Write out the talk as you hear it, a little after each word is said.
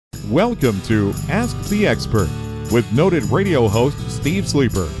Welcome to Ask the Expert with noted radio host Steve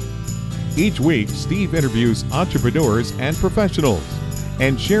Sleeper. Each week, Steve interviews entrepreneurs and professionals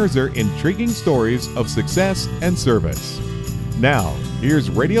and shares their intriguing stories of success and service. Now, here's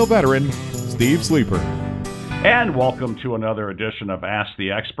radio veteran Steve Sleeper. And welcome to another edition of Ask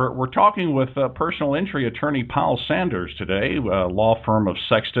the Expert. We're talking with personal injury attorney Powell Sanders today, a law firm of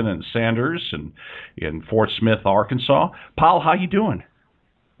Sexton and Sanders in Fort Smith, Arkansas. Powell, how you doing?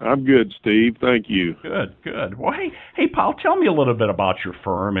 I'm good, Steve. Thank you. Good. Well, hey, Powell, tell me a little bit about your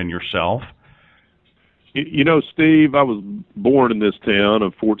firm and yourself. You know, Steve, I was born in this town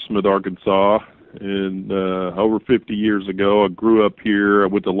of Fort Smith, Arkansas, and over 50 years ago, I grew up here. I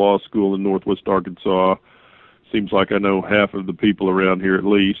went to law school in Northwest Arkansas. Seems like I know half of the people around here at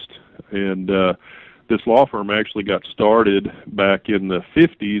least. And this law firm actually got started back in the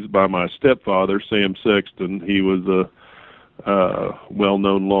 50s by my stepfather, Sam Sexton. He was a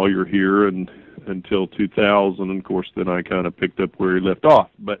well-known lawyer here until 2000, and of course then I kind of picked up where he left off.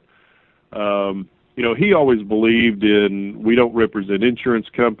 But you know, he always believed in, we don't represent insurance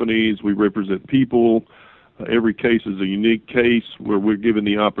companies, we represent people. Every case is a unique case where we're given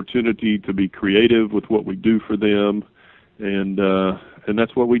the opportunity to be creative with what we do for them, and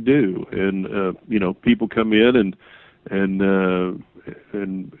that's what we do. And you know, people come in and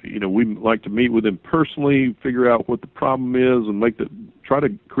you know, we like to meet with them personally, figure out what the problem is, and try to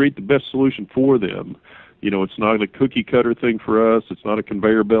create the best solution for them. You know, it's not a cookie cutter thing for us. It's not a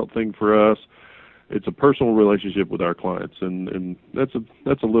conveyor belt thing for us. It's a personal relationship with our clients, and that's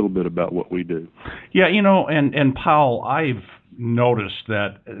a little bit about what we do. Yeah, you know, and Powell, I've noticed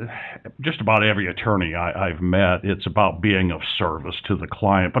that just about every attorney I've met, it's about being of service to the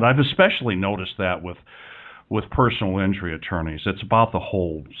client. But I've especially noticed that with personal injury attorneys, it's about the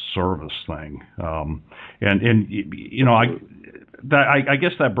whole service thing. And you know, I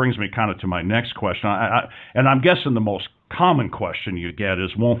guess that brings me kind of to my next question. And I'm guessing the most common question you get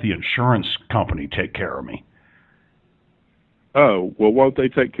is, won't the insurance company take care of me? Oh, well, won't they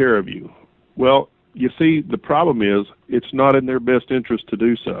take care of you? Well, you see, the problem is it's not in their best interest to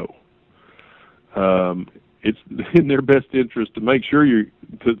do so. It's in their best interest to make sure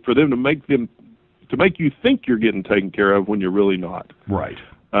for them to make you think you're getting taken care of when you're really not. Right.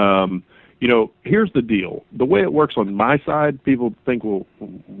 You know, here's the deal. The way it works on my side, people think, well,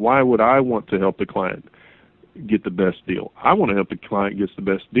 why would I want to help the client get the best deal? I want to help the client get the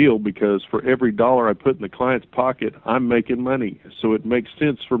best deal because for every dollar I put in the client's pocket, I'm making money. So it makes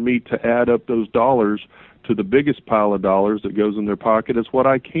sense for me to add up those dollars to the biggest pile of dollars that goes in their pocket as what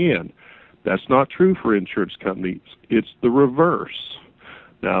I can. That's not true for insurance companies. It's the reverse.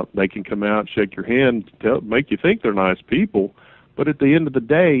 Now, they can come out, shake your hand, make you think they're nice people, but at the end of the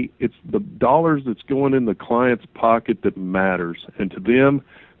day, it's the dollars that's going in the client's pocket that matters. And to them,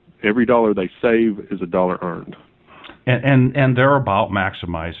 every dollar they save is a dollar earned. And they're about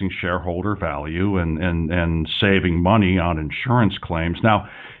maximizing shareholder value and saving money on insurance claims. Now,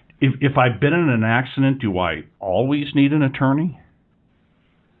 if I've been in an accident, do I always need an attorney?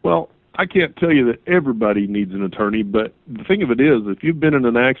 Well, I can't tell you that everybody needs an attorney, but the thing of it is, if you've been in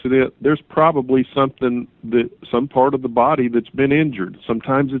an accident, there's probably some part of the body that's been injured.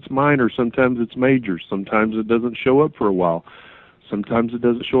 Sometimes it's minor, sometimes it's major, sometimes it doesn't show up for a while, sometimes it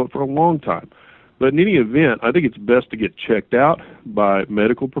doesn't show up for a long time. But in any event, I think it's best to get checked out by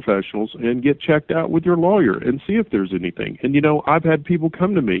medical professionals and get checked out with your lawyer and see if there's anything. And you know, I've had people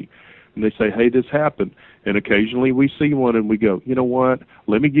come to me and they say, hey, this happened. And occasionally we see one and we go, you know what,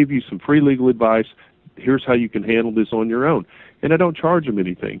 let me give you some free legal advice. Here's how you can handle this on your own. And I don't charge them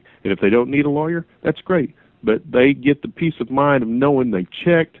anything. And if they don't need a lawyer, that's great. But they get the peace of mind of knowing they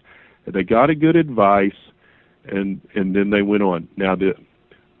checked, they got a good advice, and then they went on. Now, the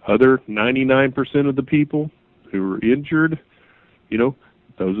other 99% of the people who are injured, you know,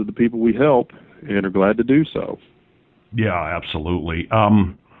 those are the people we help and are glad to do so. Yeah, absolutely.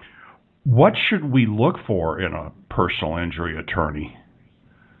 What should we look for in a personal injury attorney?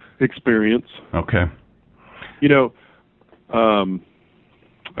 Experience. Okay. You know,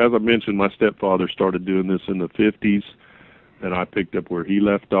 as I mentioned, my stepfather started doing this in the 50s, and I picked up where he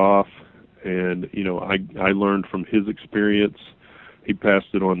left off. And, you know, I learned from his experience. He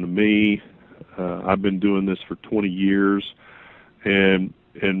passed it on to me. I've been doing this for 20 years. And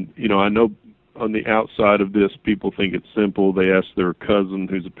you know, I know on the outside of this, people think it's simple. They ask their cousin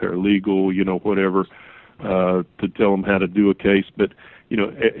who's a paralegal, you know, whatever, to tell them how to do a case. But, you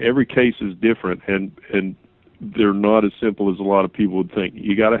know, every case is different, and they're not as simple as a lot of people would think.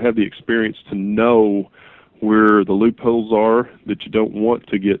 You got to have the experience to know where the loopholes are that you don't want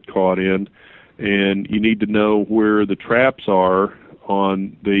to get caught in, and you need to know where the traps are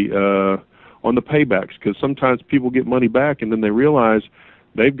on the paybacks, because sometimes people get money back and then they realize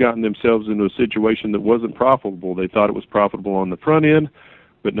they've gotten themselves into a situation that wasn't profitable. They thought it was profitable on the front end,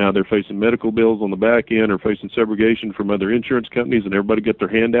 but now they're facing medical bills on the back end or facing subrogation from other insurance companies, and everybody got their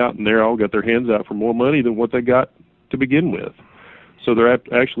hand out, and they're all got their hands out for more money than what they got to begin with. So they're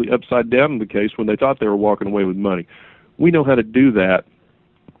actually upside down in the case when they thought they were walking away with money. We know how to do that,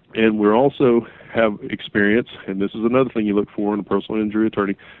 and we also have experience, and this is another thing you look for in a personal injury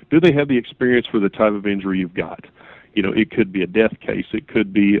attorney. Do they have the experience for the type of injury you've got? You know, it could be a death case, it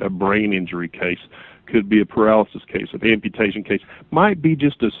could be a brain injury case, could be a paralysis case, an amputation case, might be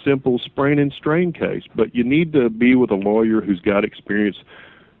just a simple sprain and strain case, but you need to be with a lawyer who's got experience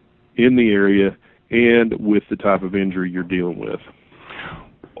in the area and with the type of injury you're dealing with.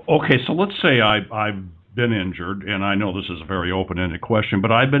 Okay, so let's say I've been injured, and I know this is a very open-ended question,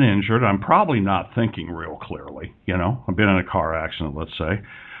 but I've been injured. I'm probably not thinking real clearly. You know, I've been in a car accident, let's say.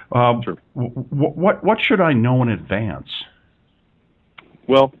 Sure. What should I know in advance?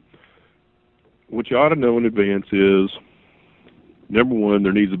 Well, what you ought to know in advance is, number one,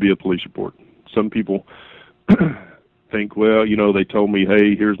 there needs to be a police report. Some people think, well, you know, they told me,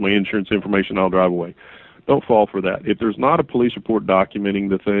 hey, here's my insurance information, I'll drive away. Don't fall for that. If there's not a police report documenting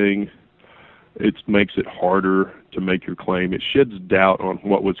the thing, it makes it harder to make your claim. It sheds doubt on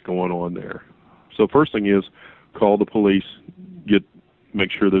what was going on there. So first thing is, call the police,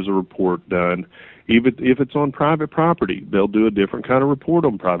 make sure there's a report done. Even if it's on private property, they'll do a different kind of report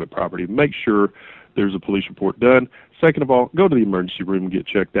on private property. Make sure there's a police report done. Second of all, go to the emergency room and get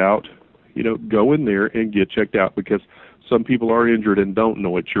checked out. You know, go in there and get checked out, because some people are injured and don't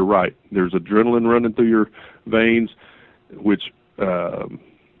know it. You're right. There's adrenaline running through your veins, which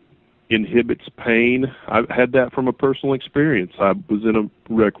inhibits pain. I've had that from a personal experience. I was in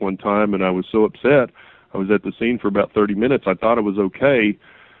a wreck one time, and I was so upset. I was at the scene for about 30 minutes. I thought it was okay,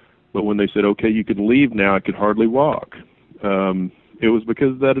 but when they said, okay, you can leave now, I could hardly walk. It was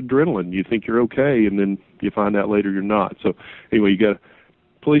because of that adrenaline. You think you're okay, and then you find out later you're not. So anyway, you got a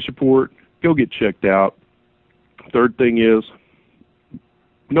police report, go get checked out. Third thing is,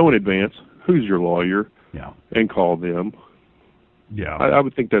 know in advance who's your lawyer, and call them. Yeah, I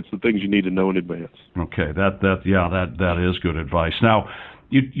would think that's the things you need to know in advance. Okay, that is good advice. Now,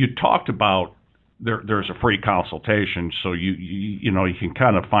 you talked about there's a free consultation, so you know you can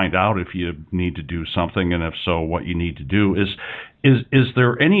kind of find out if you need to do something, and if so, what you need to do. Is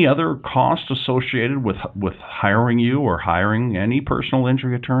there any other cost associated with hiring you or hiring any personal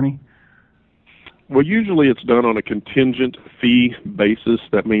injury attorney? Well, usually it's done on a contingent fee basis.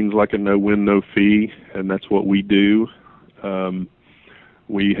 That means like a no-win, no-fee, and that's what we do.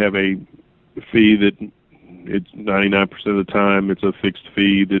 We have a fee that it's 99% of the time it's a fixed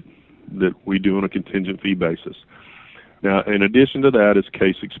fee that we do on a contingent fee basis. Now, in addition to that is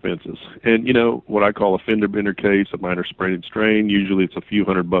case expenses. And, you know, what I call a fender bender case, a minor sprain and strain, usually it's a few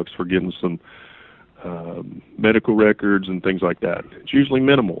 $100 for getting some medical records and things like that. It's usually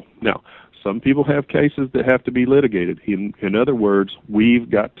minimal. Now, some people have cases that have to be litigated. In other words, we've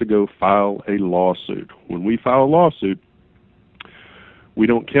got to go file a lawsuit. When we file a lawsuit, we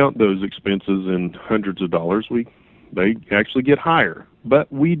don't count those expenses in hundreds of dollars. They actually get higher.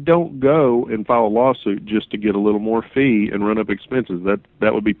 But we don't go and file a lawsuit just to get a little more fee and run up expenses.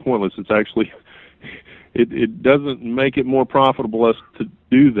 That would be pointless. It's actually, it doesn't make it more profitable us to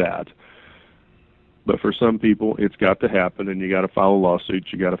do that. But for some people, it's got to happen, and you got to file a lawsuit.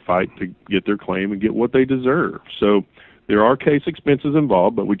 You got to fight to get their claim and get what they deserve. So there are case expenses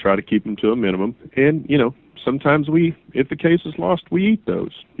involved, but we try to keep them to a minimum. And, you know, sometimes if the case is lost, we eat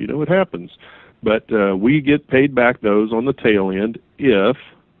those. You know, it happens. But we get paid back those on the tail end if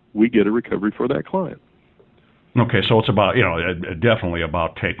we get a recovery for that client. Okay, so it's about, you know, definitely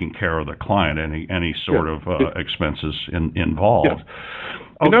about taking care of the client, any sort of expenses involved.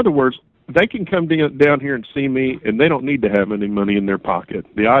 Yeah. In other words, they can come down here and see me, and they don't need to have any money in their pocket.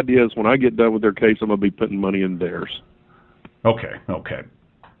 The idea is when I get done with their case, I'm going to be putting money in theirs. Okay.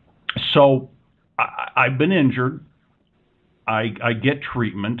 So I've been injured. I get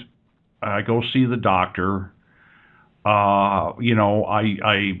treatment. I go see the doctor. You know,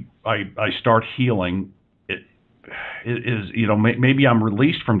 I start healing. It is, you know, maybe I'm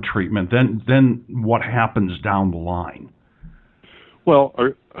released from treatment. Then what happens down the line? Well,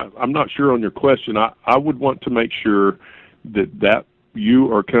 I'm not sure on your question. I would want to make sure that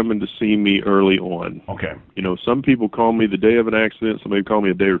you are coming to see me early on. Okay. You know, some people call me the day of an accident. Somebody call me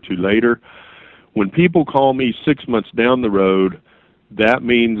a day or two later. When people call me 6 months down the road, that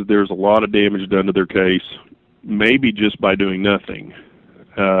means there's a lot of damage done to their case, maybe just by doing nothing.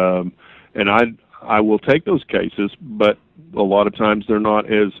 And I will take those cases, but a lot of times they're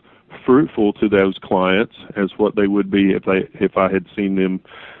not as fruitful to those clients as what they would be if I had seen them,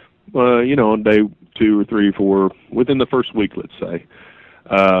 on day 2 or 3 or 4 within the first week, let's say.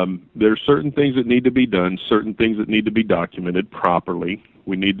 There are certain things that need to be done, certain things that need to be documented properly.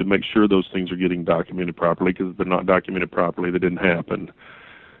 We need to make sure those things are getting documented properly, because if they're not documented properly, they didn't happen.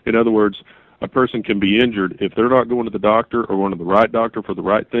 In other words, a person can be injured if they're not going to the doctor or going to the right doctor for the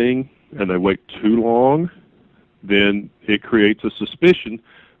right thing, and they wait too long, then it creates a suspicion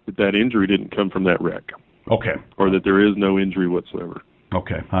that that injury didn't come from that wreck. Okay. Or that there is no injury whatsoever.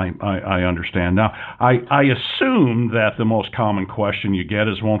 Okay, I understand. Now, I assume that the most common question you get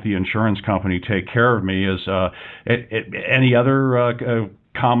is, won't the insurance company take care of me? Is any other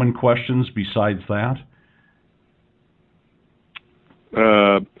common questions besides that?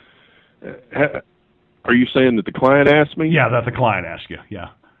 Are you saying that the client asked me? Yeah, that the client asked you, yeah.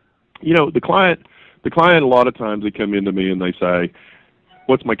 The client, a lot of times they come into me and they say,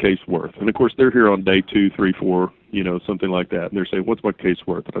 what's my case worth? And of course, they're here on day 2, 3, 4, something like that. And they're saying, what's my case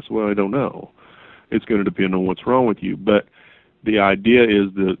worth? And I said, well, I don't know. It's going to depend on what's wrong with you. But the idea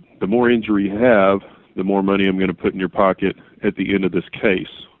is that the more injury you have, the more money I'm going to put in your pocket at the end of this case.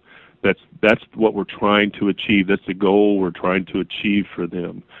 That's what we're trying to achieve. That's the goal we're trying to achieve for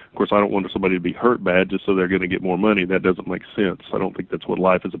them. Of course, I don't want somebody to be hurt bad just so they're going to get more money. That doesn't make sense. I don't think that's what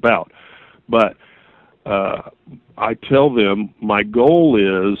life is about. But I tell them my goal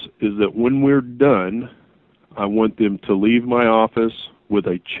is that when we're done, I want them to leave my office with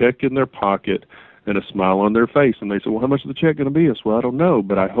a check in their pocket and a smile on their face. And they say, well, how much is the check going to be? I said, well, I don't know,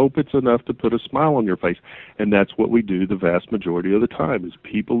 but I hope it's enough to put a smile on your face. And that's what we do the vast majority of the time, is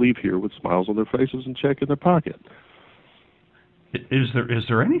people leave here with smiles on their faces and check in their pocket. Is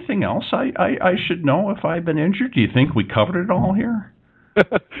there anything else I should know if I've been injured? Do you think we covered it all here?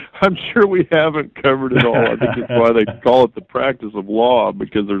 I'm sure we haven't covered it all. I think that's why they call it the practice of law,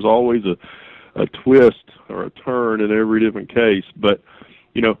 because there's always a twist or a turn in every different case. But,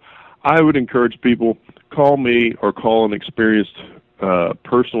 I would encourage people, call me or call an experienced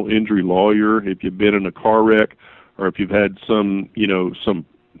personal injury lawyer if you've been in a car wreck, or if you've had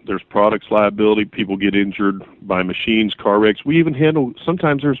there's products liability. People get injured by machines, car wrecks. We even handle,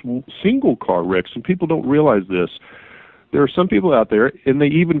 sometimes there's single car wrecks, and people don't realize this. There are some people out there, and they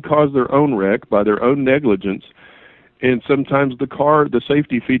even cause their own wreck by their own negligence. And sometimes the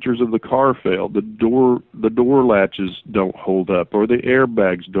safety features of the car fail. The door latches don't hold up, or the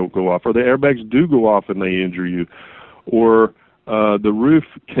airbags don't go off, or the airbags do go off and they injure you, or the roof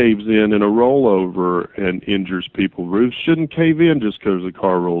caves in a rollover and injures people. Roofs shouldn't cave in just because the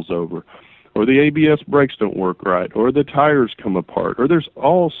car rolls over, or the ABS brakes don't work right, or the tires come apart, or there's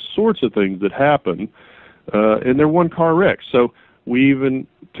all sorts of things that happen, and they're one car wrecks. So we even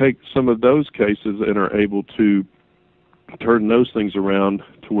take some of those cases and are able to turn those things around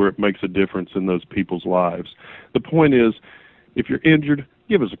to where it makes a difference in those people's lives. The point is, if you're injured,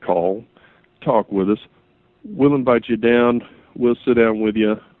 give us a call, talk with us. We'll invite you down. We'll sit down with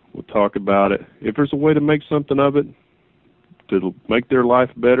you. We'll talk about it. If there's a way to make something of it that'll make their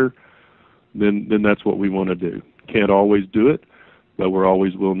life better, then that's what we want to do. Can't always do it, but we're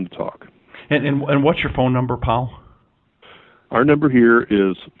always willing to talk. And what's your phone number, Powell? Our number here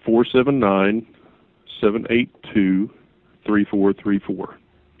is 479-782-3434.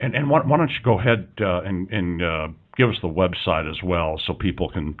 And why don't you go ahead and give us the website as well so people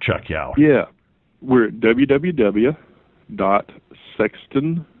can check you out? Yeah. We're at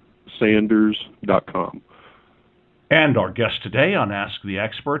www.sextonsanders.com. And our guest today on Ask the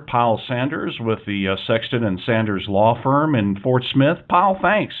Expert, Powell Sanders with the Sexton and Sanders Law Firm in Fort Smith. Powell,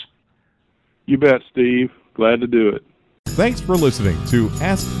 thanks. You bet, Steve. Glad to do it. Thanks for listening to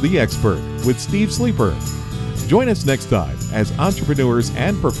Ask the Expert with Steve Sleeper. Join us next time as entrepreneurs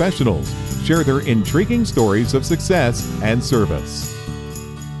and professionals share their intriguing stories of success and service.